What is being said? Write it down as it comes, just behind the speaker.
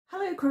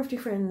Hello crafty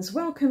friends,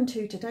 welcome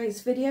to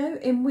today's video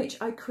in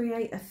which I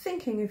create a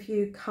thinking of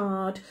you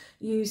card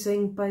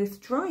using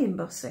both dry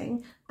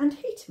embossing and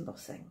heat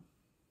embossing.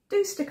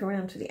 Do stick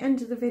around to the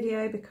end of the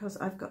video because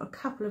I've got a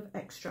couple of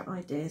extra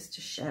ideas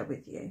to share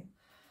with you.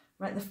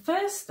 Right, the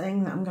first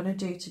thing that I'm going to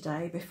do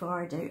today before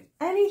I do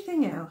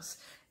anything else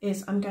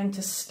is I'm going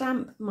to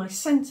stamp my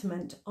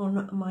sentiment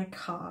on my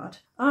card.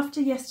 After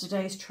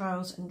yesterday's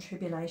trials and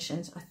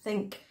tribulations, I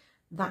think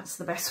that's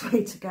the best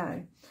way to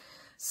go.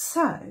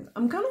 So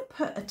I'm going to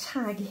put a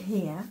tag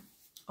here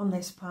on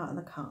this part of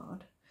the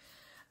card,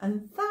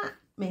 and that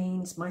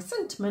means my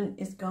sentiment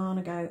is going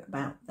to go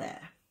about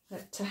there.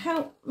 But to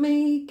help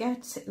me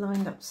get it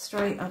lined up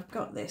straight, I've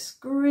got this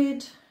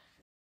grid.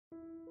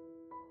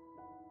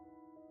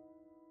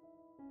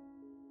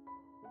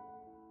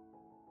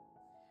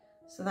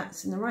 So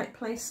that's in the right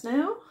place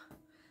now.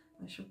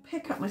 I shall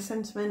pick up my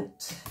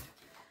sentiment.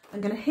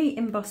 I'm going to heat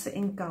emboss it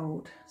in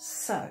gold.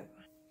 So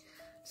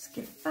just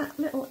give that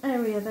little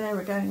area there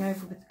a going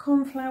over with the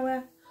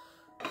cornflower.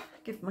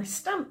 Give my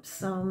stamp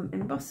some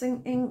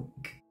embossing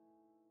ink.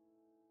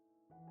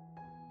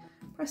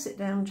 Press it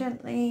down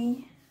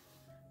gently.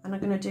 And I'm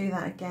going to do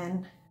that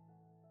again,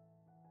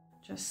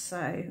 just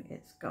so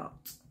it's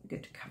got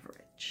good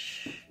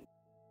coverage.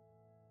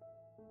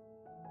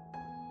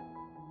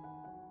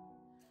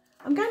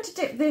 I'm going to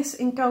dip this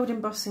in gold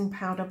embossing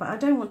powder, but I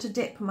don't want to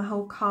dip my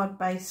whole card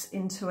base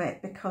into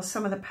it because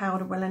some of the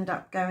powder will end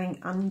up going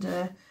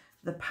under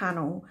the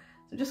panel.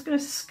 So I'm just going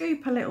to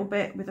scoop a little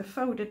bit with a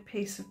folded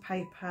piece of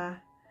paper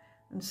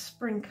and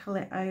sprinkle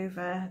it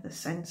over the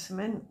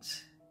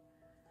sentiment.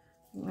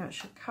 That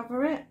should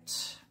cover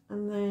it,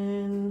 and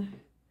then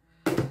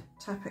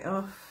tap it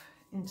off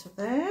into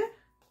there.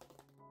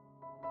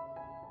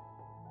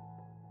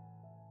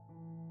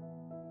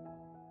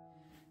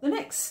 The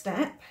next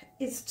step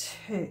is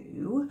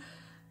to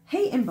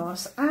heat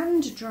emboss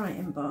and dry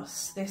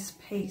emboss this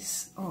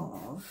piece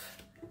of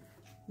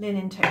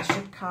linen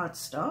textured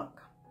cardstock.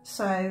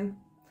 So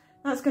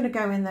that's going to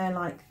go in there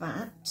like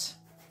that.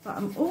 But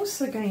I'm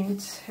also going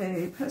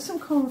to put some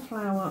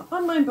cornflour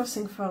on my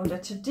embossing folder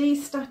to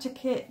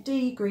de-static it,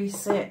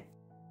 de-grease it.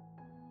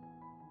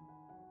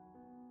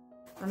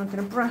 And I'm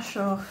going to brush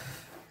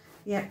off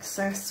the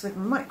excess with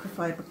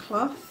microfiber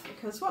cloth,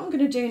 because what I'm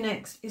going to do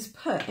next is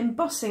put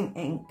embossing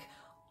ink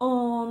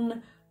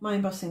on my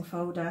embossing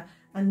folder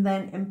and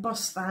then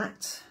emboss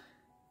that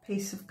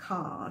piece of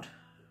card.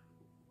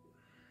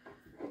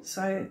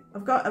 So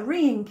I've got a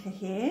re-inker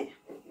here,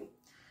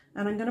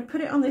 and I'm going to put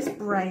it on this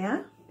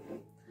brayer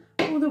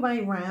all the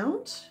way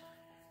round.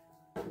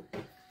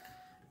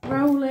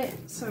 Roll it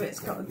so it's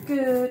got a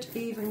good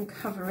even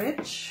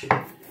coverage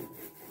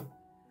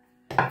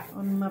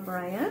on my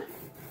brayer.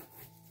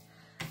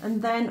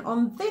 And then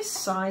on this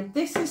side,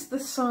 this is the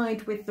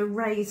side with the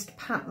raised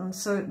pattern,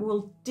 so it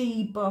will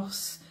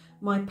deboss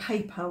my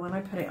paper when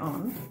I put it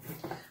on.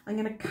 I'm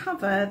going to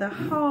cover the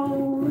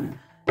whole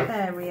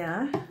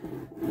area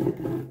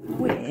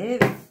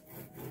with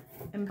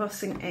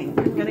embossing ink.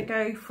 I'm going to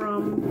go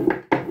from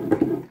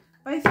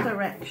both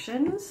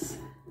directions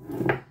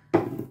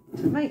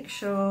to make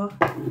sure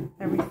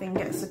everything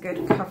gets a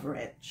good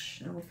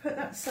coverage. And we'll put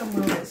that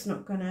somewhere where it's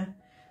not going to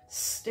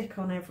stick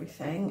on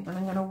everything, and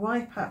I'm going to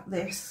wipe up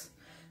this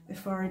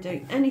before I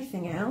do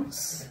anything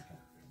else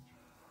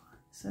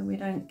so we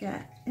don't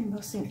get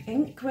embossing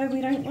ink where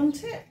we don't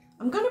want it.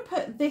 I'm going to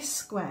put this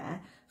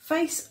square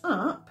face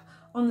up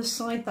on the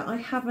side that I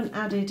haven't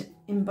added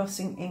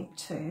embossing ink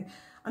to,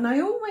 and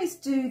I always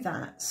do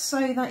that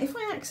so that if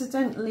I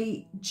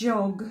accidentally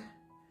jog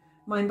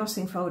my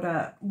embossing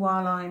folder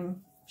while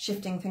I'm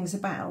shifting things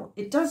about,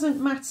 it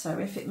doesn't matter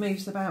if it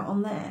moves about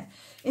on there.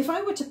 If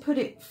I were to put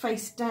it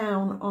face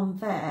down on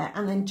there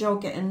and then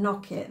jog it and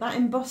knock it, that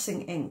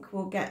embossing ink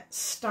will get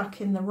stuck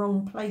in the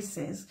wrong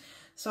places.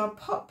 So I'll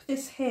pop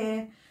this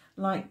here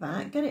like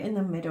that, get it in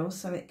the middle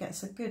so it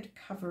gets a good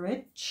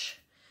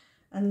coverage,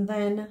 and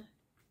then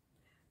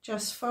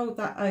just fold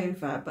that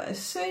over. But as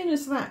soon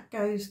as that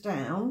goes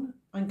down,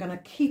 I'm going to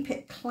keep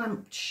it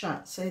clamped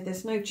shut so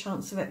there's no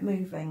chance of it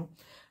moving.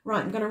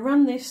 Right, I'm going to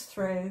run this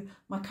through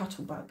my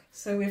Cuttlebug.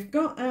 So we've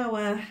got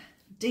our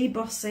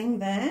debossing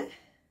there.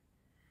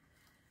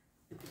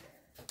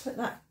 Put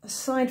that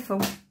aside for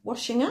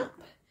washing up.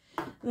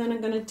 And then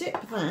I'm going to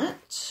dip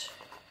that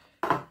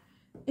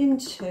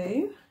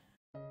into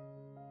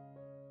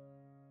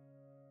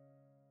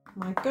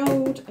my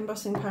gold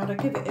embossing powder.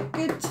 Give it a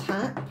good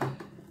tap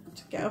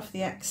to get off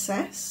the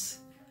excess.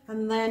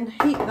 And then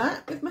heat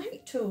that with my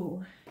heat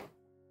tool.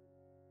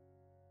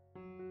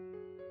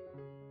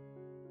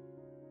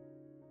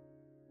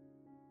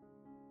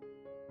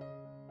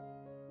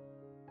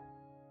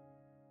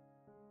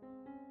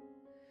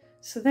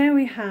 So there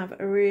we have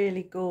a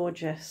really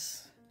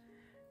gorgeous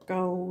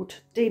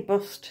gold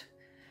debossed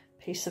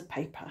piece of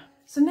paper.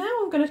 So now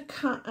I'm going to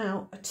cut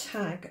out a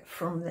tag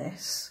from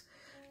this.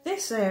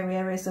 This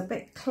area is a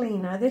bit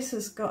cleaner. This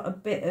has got a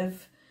bit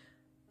of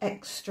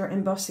extra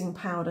embossing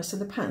powder, so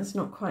the pattern's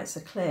not quite so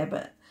clear,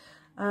 but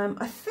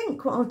I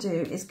think what I'll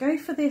do is go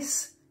for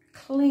this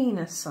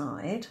cleaner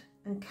side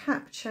and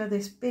capture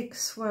this big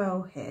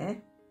swirl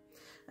here,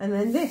 and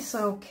then this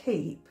I'll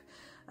keep.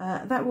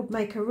 That would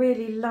make a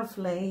really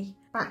lovely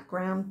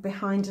background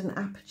behind an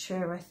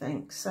aperture, I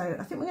think. So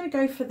I think we're going to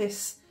go for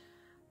this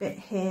bit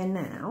here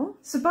now.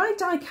 So by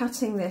die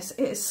cutting this,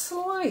 it is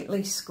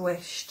slightly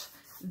squished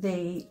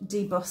the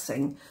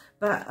debossing,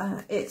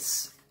 but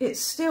it's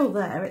still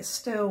there, it's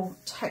still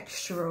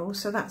textural,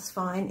 so that's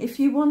fine. If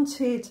you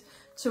wanted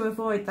to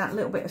avoid that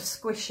little bit of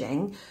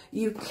squishing,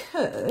 you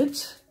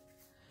could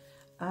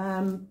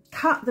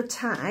cut the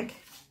tag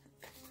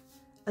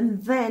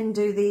and then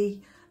do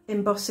the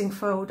embossing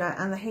folder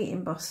and the heat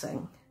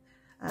embossing.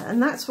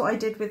 And that's what I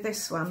did with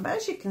this one, but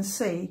as you can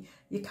see,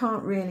 you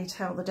can't really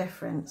tell the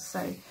difference,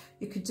 so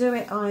you could do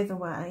it either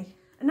way.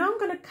 And now I'm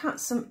going to cut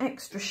some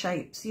extra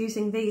shapes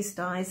using these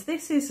dies.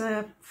 This is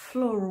a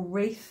floral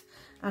wreath,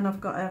 and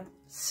I've got a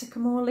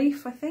sycamore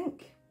leaf, I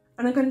think.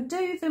 And I'm going to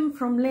do them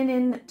from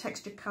linen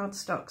textured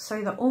cardstock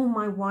so that all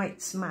my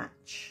whites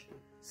match.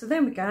 So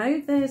there we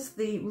go, there's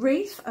the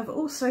wreath. I've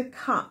also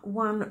cut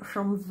one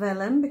from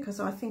vellum because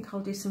I think I'll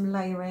do some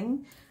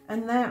layering.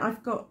 And there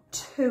I've got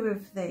 2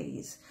 of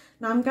these.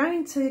 Now I'm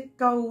going to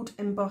gold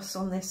emboss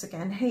on this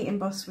again, heat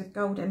emboss with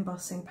gold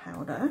embossing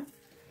powder.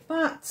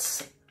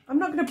 But I'm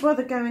not going to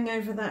bother going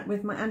over that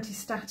with my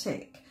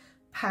anti-static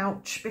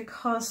pouch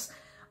because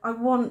I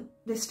want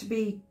this to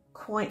be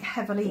quite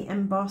heavily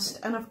embossed.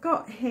 And I've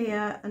got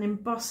here an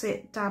Emboss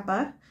It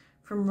dabber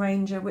from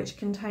Ranger, which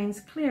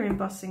contains clear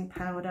embossing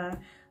powder,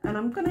 and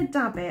I'm going to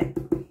dab it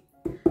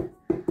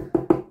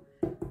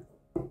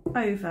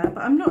over,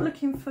 but I'm not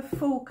looking for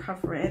full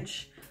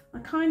coverage. I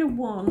kind of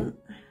want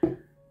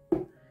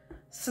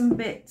some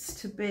bits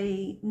to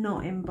be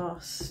not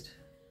embossed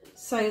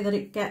so that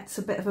it gets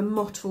a bit of a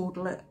mottled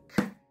look.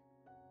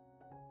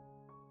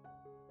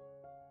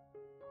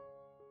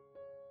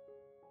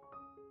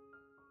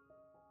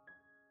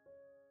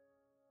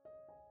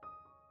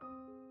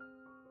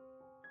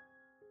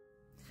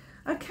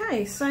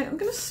 Okay, so I'm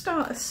going to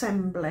start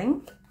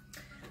assembling.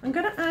 I'm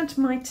going to add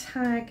my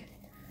tag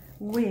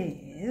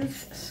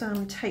with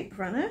some tape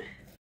runner.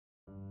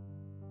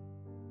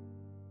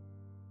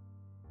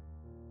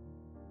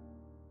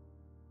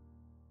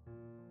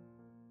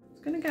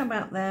 It's going to go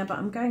about there, but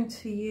I'm going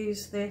to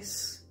use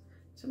this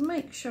to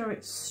make sure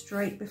it's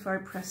straight before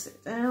I press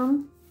it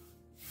down.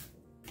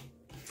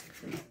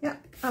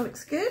 Yep, that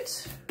looks good.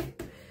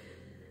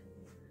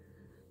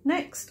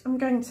 Next, I'm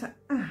going to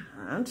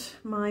add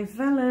my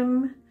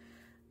vellum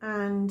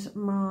and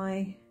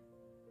my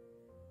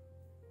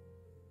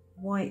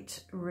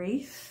white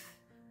wreath.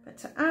 But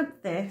to add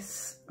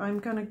this, I'm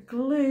going to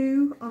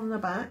glue on the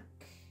back.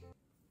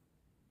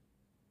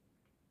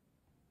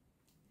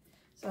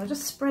 So I'll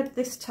just spread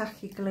this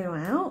tacky glue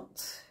out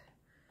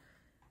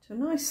to a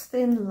nice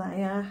thin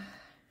layer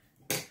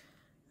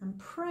and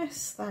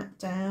press that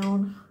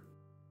down.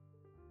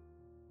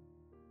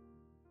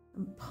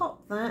 And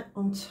pop that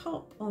on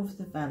top of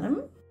the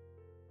vellum,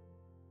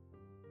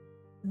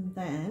 and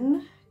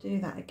then do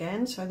that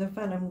again so the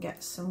vellum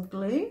gets some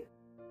glue.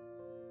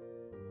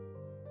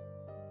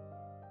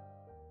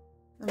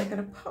 And I'm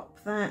going to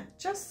pop that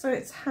just so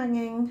it's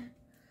hanging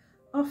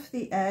off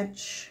the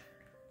edge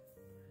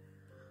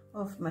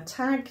of my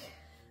tag.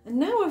 And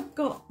now I've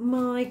got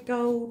my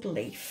gold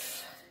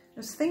leaf.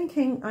 I was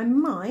thinking I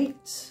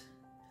might,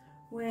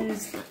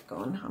 where's that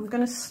gone? I'm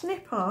going to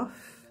snip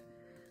off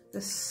the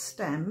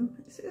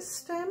stem. Is it a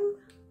stem?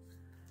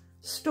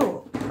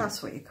 Stalk,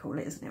 that's what you call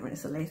it, isn't it, when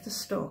it's a leaf? The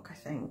stalk, I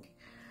think.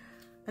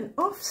 And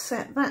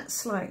offset that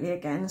slightly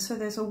again so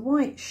there's a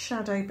white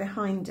shadow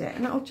behind it,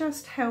 and that'll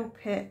just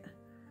help it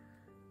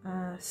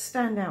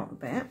stand out a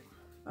bit.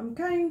 I'm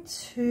going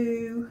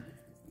to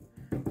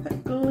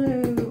put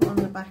glue on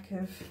the back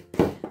of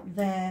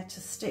there to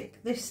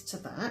stick this to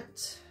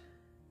that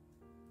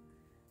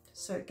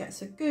so it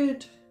gets a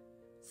good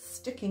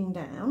sticking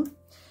down.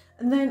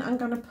 And then I'm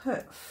going to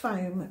put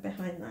foam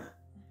behind that.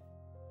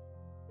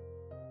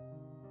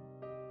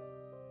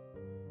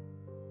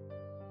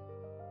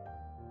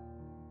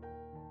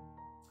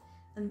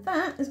 And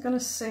that is going to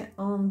sit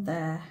on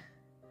there,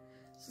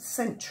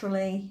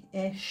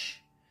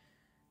 centrally-ish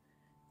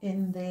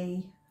in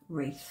the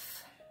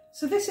wreath.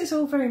 So this is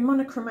all very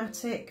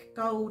monochromatic,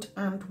 gold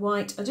and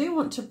white. I do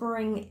want to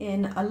bring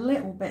in a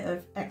little bit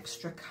of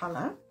extra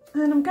colour.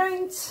 And I'm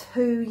going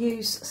to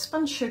use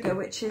spun sugar,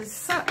 which is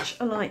such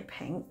a light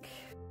pink.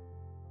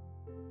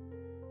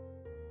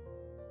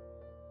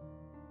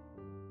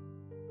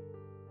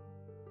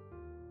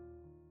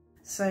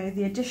 So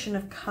the addition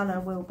of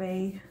colour will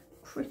be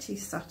pretty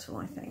subtle,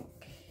 I think.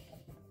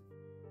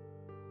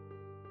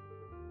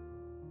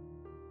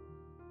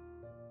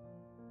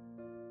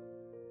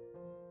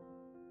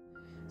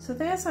 So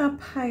there's our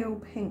pale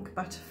pink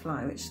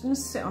butterfly, which is going to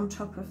sit on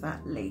top of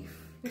that leaf.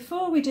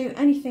 Before we do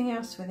anything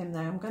else with him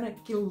though, I'm going to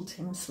gild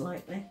him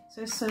slightly.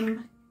 So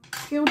some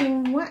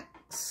gilding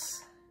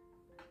wax.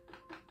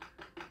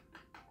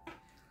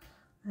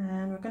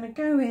 And we're going to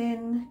go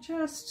in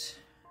just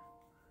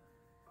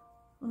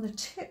on the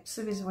tips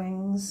of his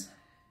wings,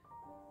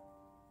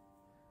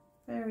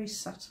 very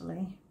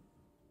subtly.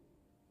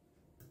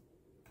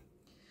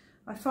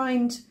 I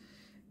find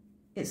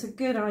it's a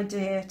good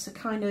idea to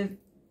kind of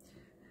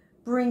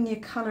bring your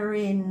colour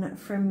in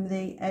from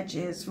the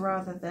edges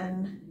rather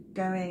than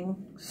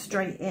going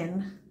straight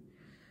in.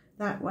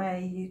 That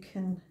way you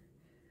can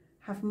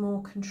have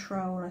more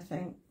control, I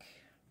think.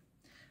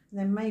 And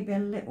then maybe a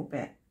little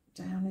bit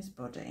down his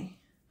body.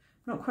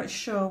 I'm not quite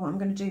sure what I'm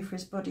going to do for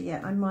his body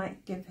yet. I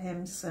might give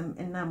him some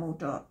enamel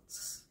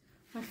dots.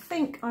 I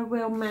think I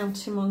will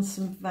mount him on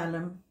some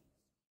vellum.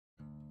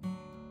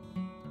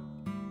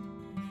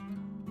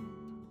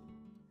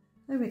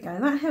 There we go,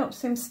 that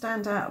helps him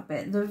stand out a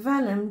bit. The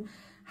vellum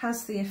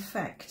has the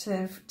effect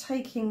of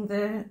taking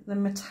the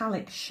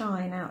metallic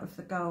shine out of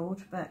the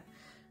gold, but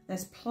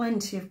there's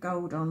plenty of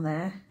gold on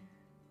there,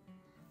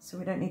 so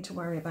we don't need to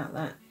worry about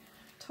that.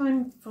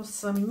 Time for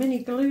some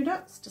mini glue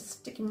dots to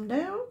stick him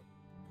down.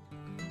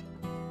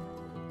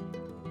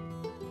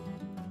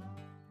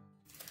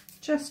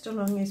 Just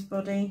along his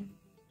body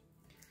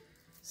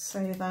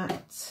so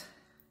that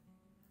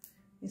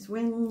his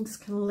wings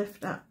can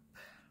lift up.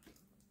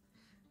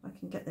 I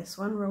can get this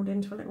one rolled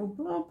into a little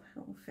blob,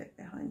 it will fit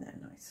behind there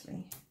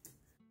nicely.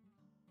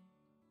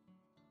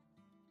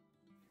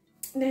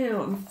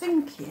 Now I'm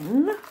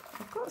thinking,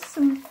 I've got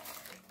some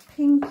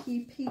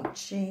pinky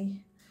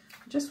peachy.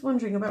 I'm just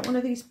wondering about one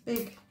of these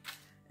big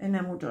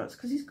enamel dots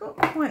because he's got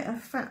quite a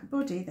fat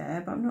body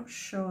there, but I'm not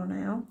sure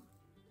now.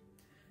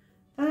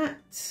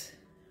 That,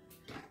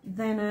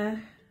 then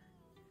a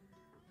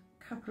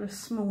couple of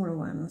smaller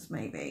ones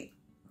maybe.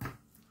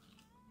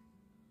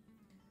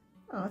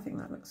 Oh, I think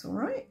that looks all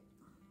right.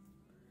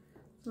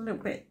 It's a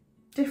little bit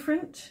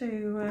different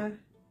to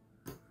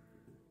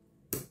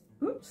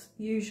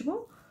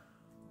usual.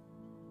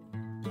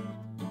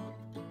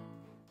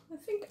 I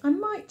think I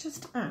might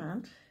just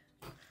add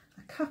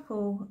a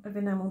couple of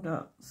enamel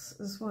dots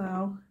as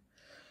well,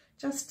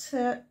 just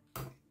to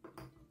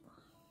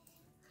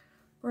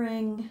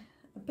bring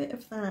a bit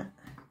of that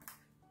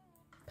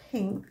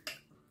pink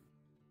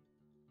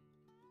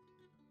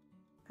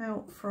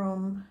out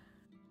from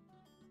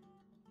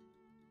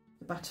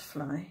the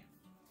butterfly.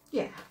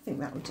 Yeah, I think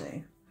that will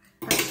do.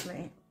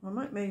 Actually, I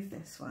might move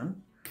this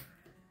one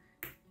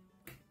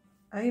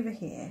over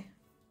here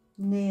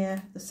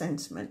near the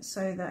sentiment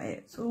so that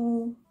it's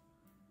all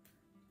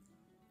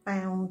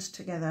bound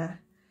together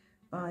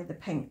by the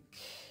pink.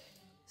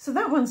 So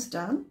that one's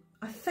done.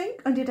 I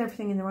think I did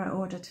everything in the right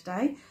order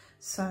today,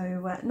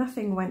 so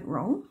nothing went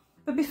wrong.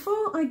 But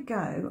before I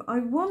go, I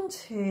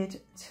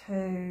wanted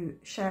to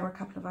share a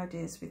couple of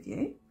ideas with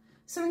you.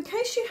 So in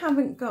case you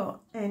haven't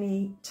got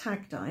any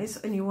tag dies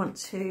and you want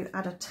to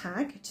add a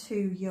tag to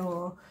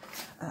your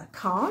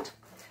card,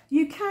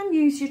 you can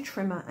use your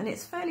trimmer and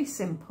it's fairly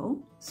simple.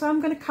 So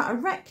I'm going to cut a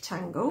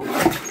rectangle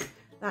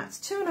that's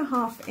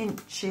 2.5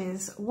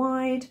 inches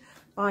wide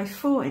by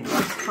 4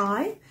 inches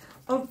high.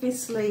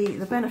 Obviously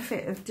the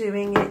benefit of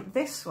doing it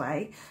this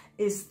way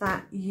is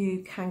that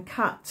you can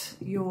cut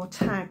your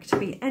tag to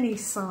be any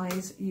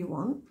size you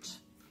want.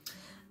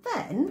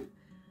 Then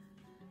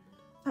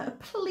at a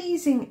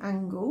pleasing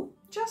angle,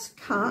 just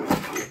cut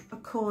a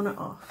corner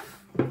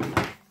off.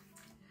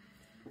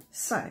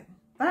 So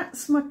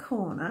that's my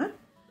corner,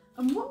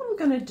 and what I'm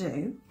going to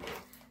do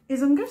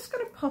is I'm just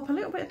going to pop a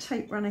little bit of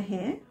tape runner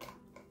here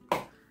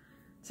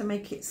to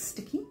make it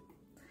sticky,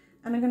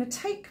 and I'm going to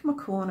take my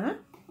corner,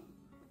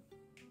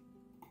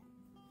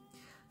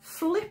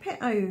 flip it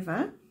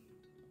over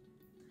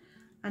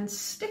and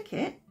stick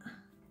it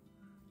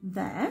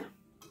there,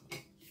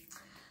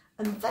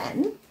 and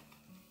then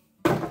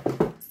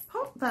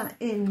pop that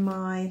in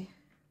my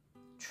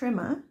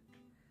trimmer,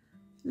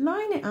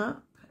 line it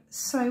up.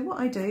 So what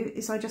I do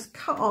is I just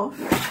cut off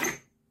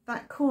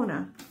that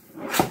corner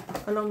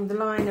along the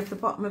line of the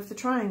bottom of the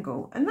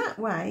triangle, and that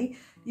way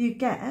you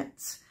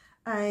get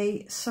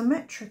a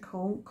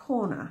symmetrical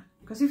corner.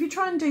 Because if you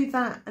try and do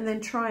that and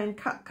then try and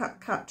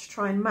cut to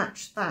try and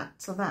match that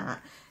to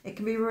that, it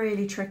can be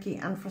really tricky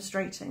and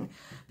frustrating.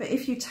 But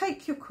if you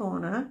take your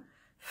corner,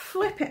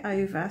 flip it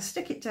over,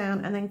 stick it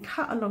down and then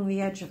cut along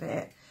the edge of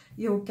it,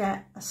 you'll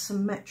get a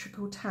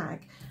symmetrical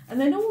tag. And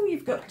then all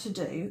you've got to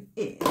do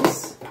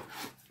is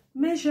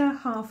measure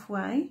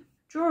halfway,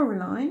 draw a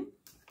line,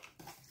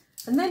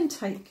 and then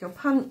take your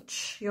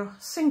punch, your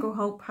single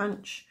hole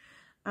punch,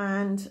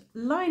 and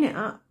line it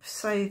up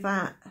so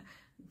that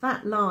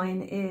that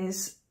line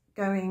is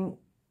going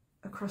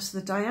across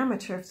the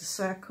diameter of the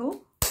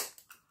circle.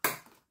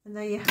 And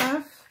there you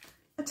have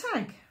a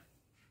tag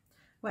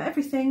where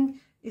everything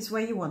is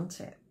where you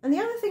want it. And the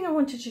other thing I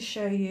wanted to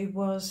show you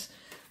was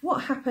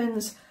what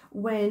happens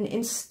when,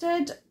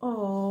 instead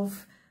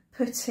of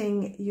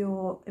putting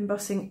your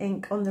embossing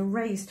ink on the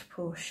raised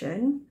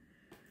portion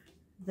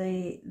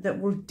that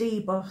will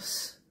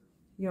deboss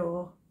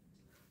your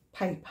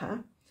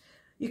paper,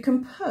 you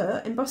can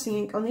put embossing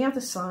ink on the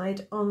other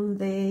side on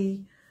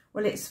the,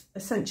 well, it's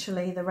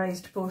essentially the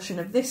raised portion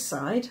of this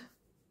side,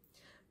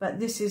 but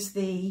this is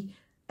the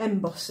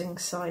embossing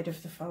side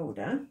of the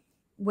folder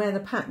where the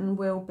pattern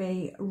will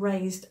be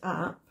raised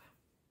up.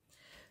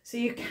 So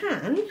you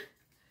can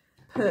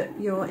put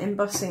your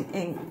embossing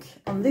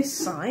ink on this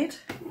side,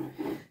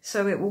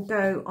 so it will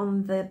go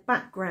on the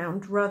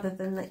background rather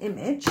than the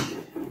image.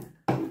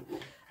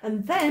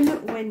 And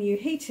then when you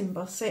heat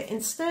emboss it,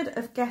 instead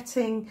of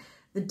getting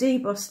the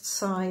debossed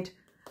side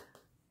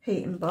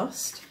heat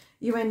embossed,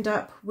 you end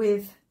up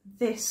with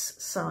this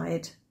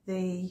side,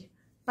 the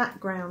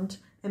background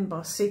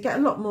embossed. So you get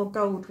a lot more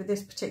gold with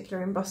this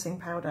particular embossing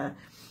powder,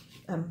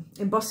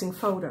 embossing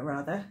folder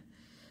rather.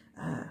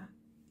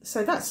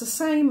 So that's the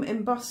same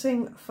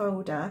embossing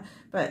folder,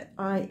 but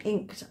I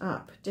inked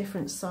up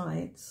different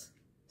sides.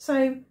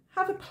 So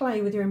have a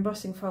play with your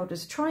embossing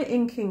folders. Try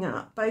inking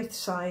up both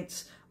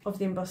sides of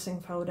the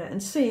embossing folder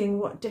and seeing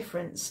what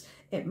difference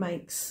it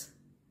makes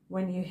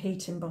when you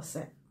heat emboss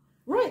it.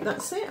 Right,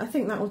 that's it. I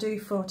think that will do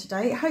for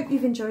today. I hope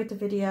you've enjoyed the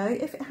video.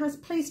 If it has,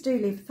 please do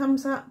leave a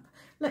thumbs up.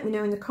 Let me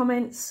know in the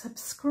comments,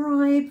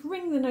 subscribe,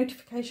 ring the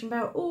notification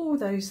bell, all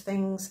those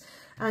things.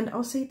 And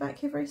I'll see you back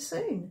here very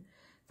soon.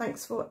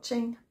 Thanks for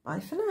watching. Bye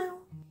for now.